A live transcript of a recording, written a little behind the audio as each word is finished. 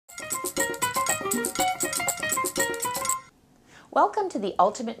Welcome to the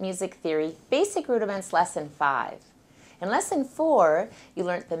Ultimate Music Theory Basic Rudiments Lesson 5. In Lesson 4, you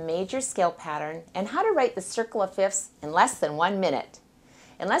learned the major scale pattern and how to write the circle of fifths in less than 1 minute.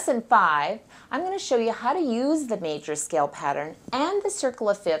 In Lesson 5, I'm going to show you how to use the major scale pattern and the circle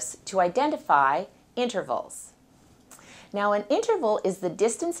of fifths to identify intervals. Now, an interval is the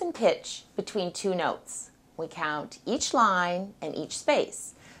distance in pitch between two notes. We count each line and each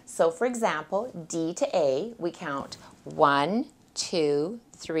space. So, for example, D to A, we count 1, 2,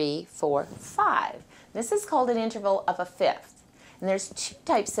 3, 4, 5. This is called an interval of a fifth. And there's two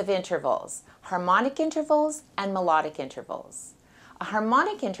types of intervals, harmonic intervals and melodic intervals. A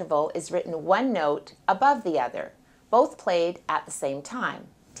harmonic interval is written one note above the other, both played at the same time,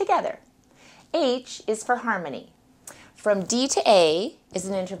 together. H is for harmony. From D to A is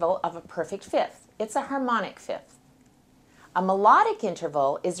an interval of a perfect fifth. It's a harmonic fifth. A melodic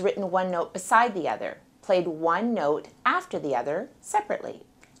interval is written one note beside the other, played one note after the other separately.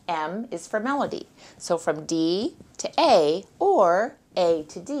 M is for melody. So from D to A or A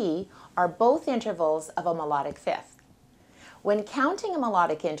to D are both intervals of a melodic fifth. When counting a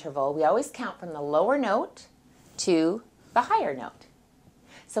melodic interval, we always count from the lower note to the higher note.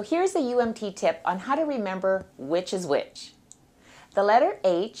 So here's a UMT tip on how to remember which is which. The letter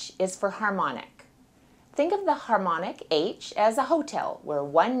H is for harmonic. Think of the harmonic H as a hotel where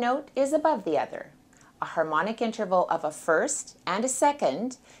one note is above the other. A harmonic interval of a first and a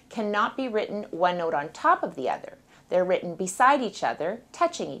second cannot be written one note on top of the other. They're written beside each other,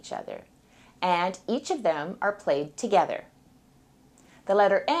 touching each other, and each of them are played together. The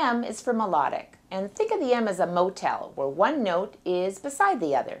letter M is for melodic, and think of the M as a motel where one note is beside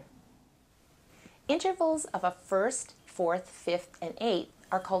the other. Intervals of a first, fourth, fifth, and eighth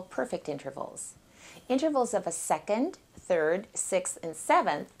are called perfect intervals. Intervals of a second, third, sixth, and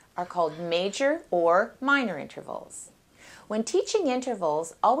seventh are called major or minor intervals. When teaching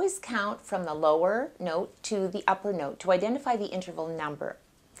intervals, always count from the lower note to the upper note to identify the interval number.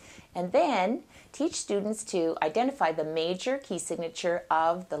 And then teach students to identify the major key signature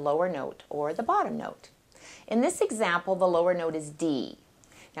of the lower note or the bottom note. In this example, the lower note is D.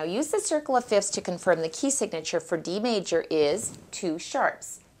 Now use the circle of fifths to confirm the key signature for D major is two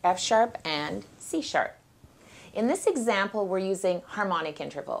sharps, F sharp and C sharp. In this example, we're using harmonic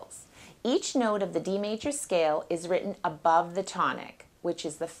intervals. Each note of the D major scale is written above the tonic, which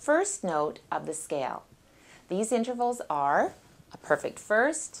is the first note of the scale. These intervals are a perfect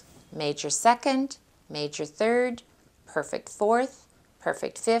first, major second, major third, perfect fourth,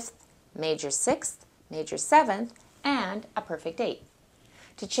 perfect fifth, major sixth, major seventh, and a perfect eighth.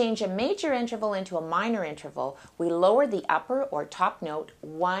 To change a major interval into a minor interval, we lower the upper or top note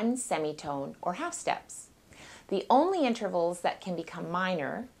one semitone or half steps. The only intervals that can become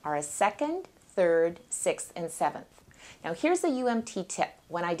minor are a second, third, sixth, and seventh. Now here's a UMT tip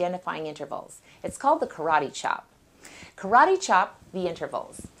when identifying intervals. It's called the karate chop. Karate chop the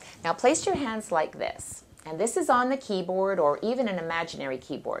intervals. Now place your hands like this. And this is on the keyboard or even an imaginary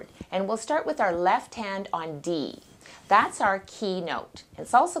keyboard. And we'll start with our left hand on D. That's our key note.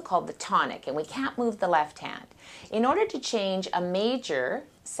 It's also called the tonic, and we can't move the left hand. In order to change a major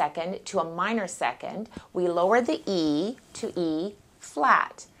second to a minor second, we lower the E to E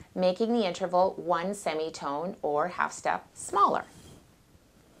flat, making the interval one semitone or half step smaller.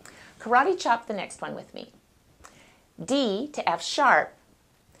 Karate chop the next one with me. D to F sharp.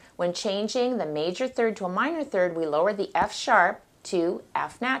 When changing the major third to a minor third, we lower the F sharp to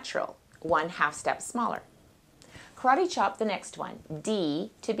F natural, one half step smaller. Karate chop the next one,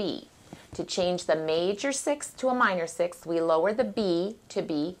 D to B. To change the major sixth to a minor sixth, we lower the B to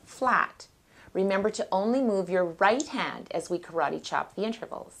B flat. Remember to only move your right hand as we karate chop the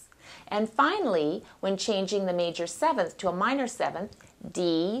intervals. And finally, when changing the major seventh to a minor seventh,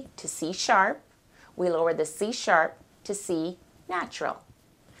 D to C sharp, we lower the C sharp to C natural.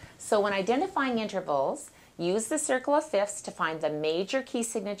 So when identifying intervals, use the circle of fifths to find the major key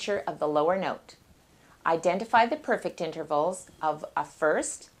signature of the lower note. Identify the perfect intervals of a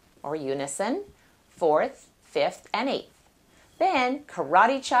first or unison, fourth, fifth, and eighth. Then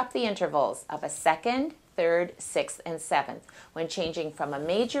karate chop the intervals of a second, third, sixth, and seventh when changing from a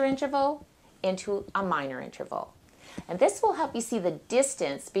major interval into a minor interval. And this will help you see the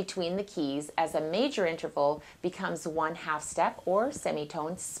distance between the keys as a major interval becomes one half step or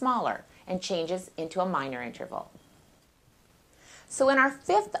semitone smaller and changes into a minor interval. So in our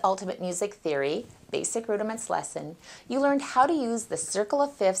fifth Ultimate Music Theory Basic Rudiments lesson, you learned how to use the circle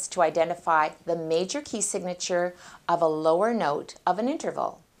of fifths to identify the major key signature of a lower note of an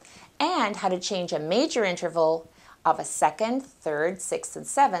interval, and how to change a major interval of a second, third, sixth, and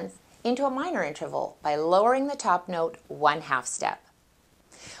seventh into a minor interval by lowering the top note 1/2 step.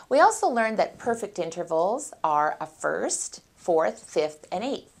 We also learned that perfect intervals are a first, fourth, fifth, and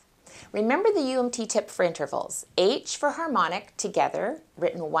eighth. Remember the UMT tip for intervals: H for harmonic, together,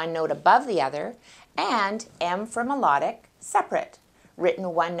 written one note above the other, and M for melodic, separate,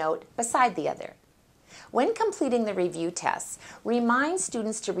 written one note beside the other. When completing the review tests, remind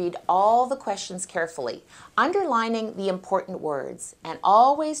students to read all the questions carefully, underlining the important words, and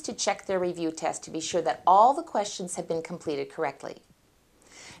always to check their review test to be sure that all the questions have been completed correctly.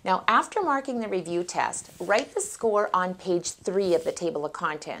 Now, after marking the review test, write the score on page 3 of the table of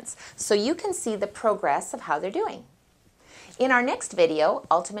contents so you can see the progress of how they're doing. In our next video,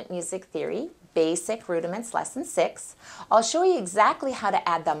 Ultimate Music Theory, Basic Rudiments Lesson 6, I'll show you exactly how to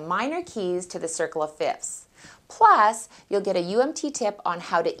add the minor keys to the circle of fifths. Plus, you'll get a UMT tip on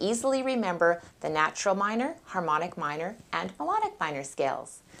how to easily remember the natural minor, harmonic minor, and melodic minor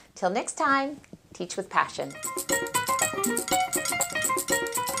scales. Till next time, teach with passion.